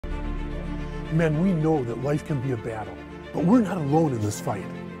Men, we know that life can be a battle, but we're not alone in this fight.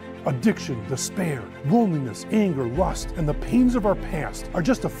 Addiction, despair, loneliness, anger, lust, and the pains of our past are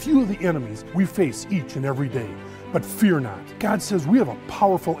just a few of the enemies we face each and every day. But fear not. God says we have a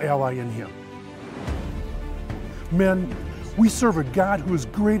powerful ally in Him. Men, we serve a God who is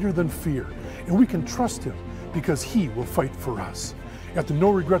greater than fear, and we can trust Him because He will fight for us. At the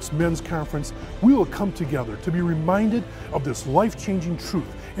No Regrets Men's Conference, we will come together to be reminded of this life-changing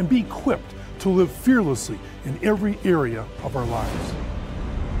truth and be equipped to live fearlessly in every area of our lives.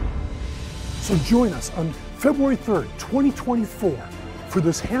 So join us on February 3rd, 2024 for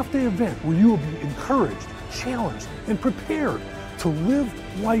this half-day event where you will be encouraged, challenged, and prepared to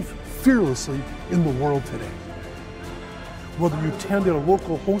live life fearlessly in the world today. Whether you attend at a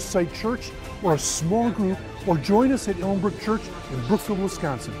local host site church or a small group, or join us at Ellenbrook Church in Brookfield,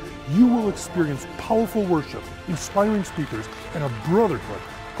 Wisconsin, you will experience powerful worship, inspiring speakers, and a brotherhood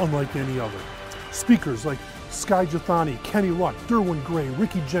unlike any other. Speakers like Sky Jathani, Kenny Luck, Derwin Gray,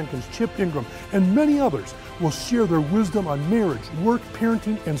 Ricky Jenkins, Chip Ingram, and many others will share their wisdom on marriage, work,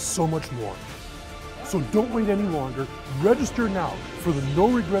 parenting, and so much more. So don't wait any longer. Register now for the No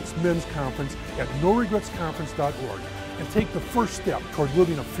Regrets Men's Conference at noregretsconference.org and take the first step toward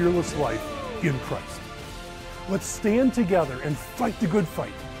living a fearless life in Christ. Let's stand together and fight the good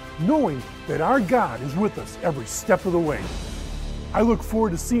fight, knowing that our God is with us every step of the way. I look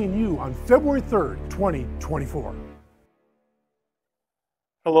forward to seeing you on February 3rd, 2024.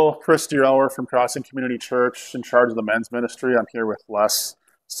 Hello, Chris Dierauer from Crossing Community Church, in charge of the men's ministry. I'm here with Les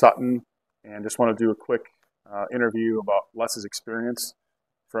Sutton, and just want to do a quick interview about Les's experience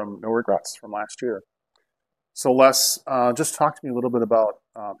from No Regrets from last year. So Les, just talk to me a little bit about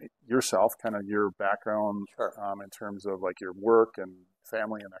yourself, kind of your background. Sure. In terms of like your work and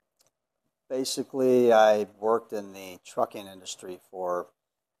family and that. Basically, I worked in the trucking industry for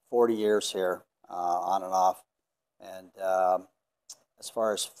 40 years here, on and off. And as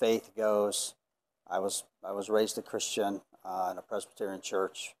far as faith goes, I was raised a Christian in a Presbyterian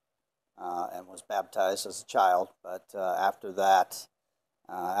church and was baptized as a child. But after that,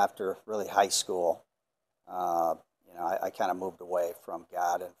 after really high school, I kind of moved away from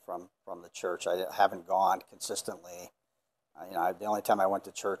God and from the church. I haven't gone consistently. The only time I went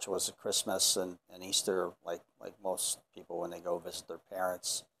to church was at Christmas and Easter, like most people when they go visit their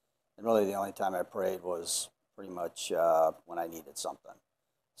parents. And really the only time I prayed was pretty much when I needed something.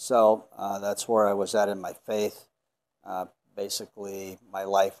 So that's where I was at in my faith. Basically, my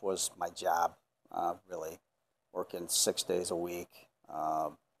life was my job, really, working 6 days a week,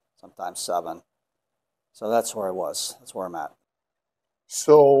 sometimes 7. So that's where I was. That's where I'm at.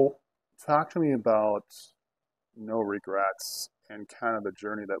 So talk to me about No Regrets and kind of the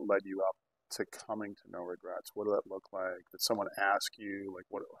journey that led you up to coming to No Regrets. What did that look like? Did someone ask you, like,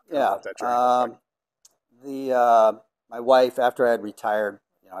 what that journey look like? My wife, after I had retired,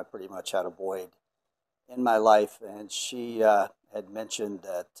 I pretty much had a void in my life, and she had mentioned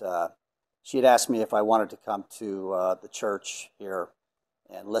that she had asked me if I wanted to come to the church here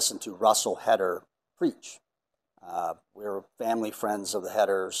and listen to Russell Heder preach. We were family friends of the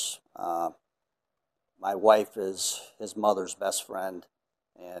Heders. My wife is his mother's best friend,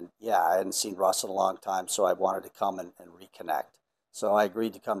 and I hadn't seen Russ in a long time, so I wanted to come and reconnect. So I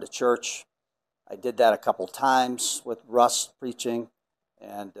agreed to come to church. I did that a couple times with Russ preaching,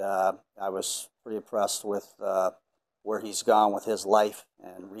 and I was pretty impressed with where he's gone with his life,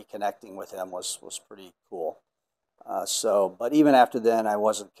 and reconnecting with him was pretty cool. But even after then, I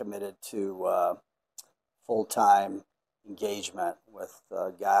wasn't committed to full-time engagement with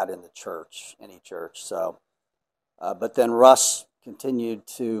God in the church, any church. So, but then Russ continued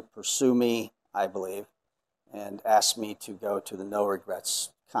to pursue me, I believe, and asked me to go to the No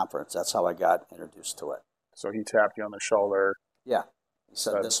Regrets conference. That's how I got introduced to it. So he tapped you on the shoulder. Yeah, he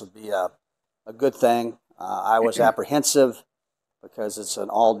said this would be a good thing. I was apprehensive because it's an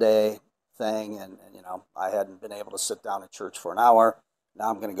all-day thing, and I hadn't been able to sit down at church for an hour. Now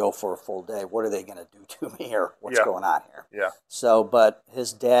I'm going to go for a full day. What are they going to do to me, or what's going on here? Yeah. So, but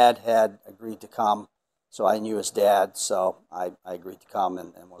his dad had agreed to come, so I knew his dad, so I agreed to come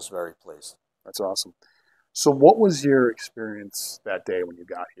and was very pleased. That's awesome. So what was your experience that day when you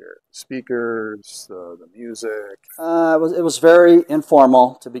got here? Speakers, the music? It was very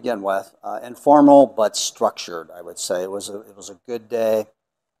informal to begin with. Informal but structured, I would say. It was a good day.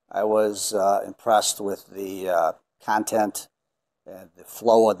 I was impressed with the content and the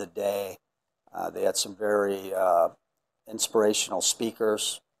flow of the day. They had some very inspirational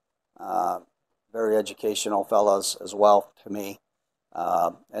speakers, very educational fellows as well to me.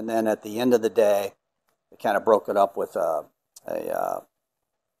 And then at the end of the day, they kind of broke it up with a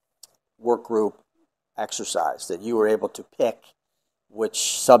work group exercise, that you were able to pick which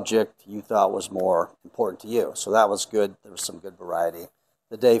subject you thought was more important to you. So that was good. There was some good variety.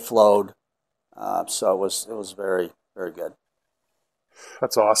 The day flowed, so it was very, very good.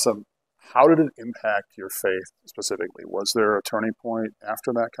 That's awesome. How did it impact your faith specifically? Was there a turning point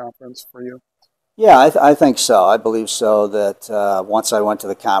after that conference for you? Yeah, I think so. I believe so, that once I went to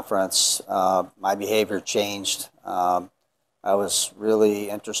the conference, my behavior changed. I was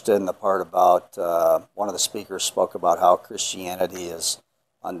really interested in the part about, one of the speakers spoke about how Christianity is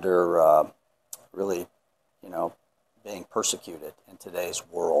under really, being persecuted in today's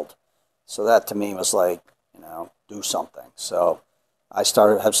world. So that to me was like, do something. So I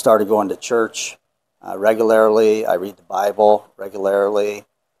have started going to church regularly. I read the Bible regularly.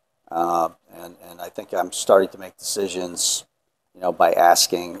 And I think I'm starting to make decisions, by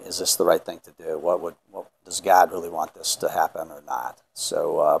asking, is this the right thing to do? What does God really want this to happen or not?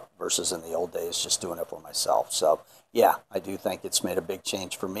 So versus in the old days, just doing it for myself. So yeah, I do think it's made a big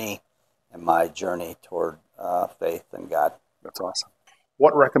change for me in my journey toward faith in God. That's awesome.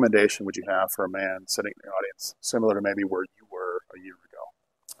 What recommendation would you have for a man sitting in the audience, similar to maybe where you were a year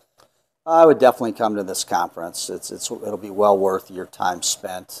ago? I would definitely come to this conference. It'll be well worth your time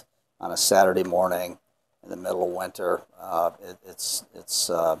spent on a Saturday morning in the middle of winter.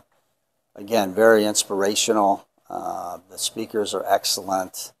 It's again, very inspirational. The speakers are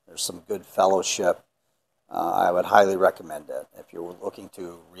excellent. There's some good fellowship. I would highly recommend it. If you're looking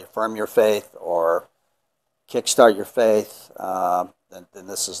to reaffirm your faith or kickstart your faith, then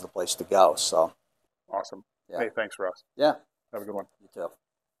this is the place to go. So, awesome. Yeah. Hey, thanks, Russ. Yeah. Have a good one. You too.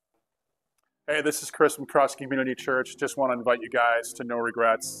 Hey, this is Chris from Cross Community Church. Just want to invite you guys to No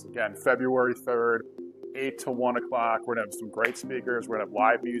Regrets. Again, February 3rd, 8 to 1 o'clock. We're going to have some great speakers. We're going to have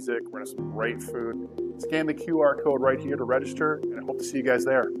live music. We're going to have some great food. Scan the QR code right here to register, and I hope to see you guys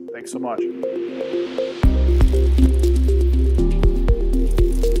there. Thanks so much.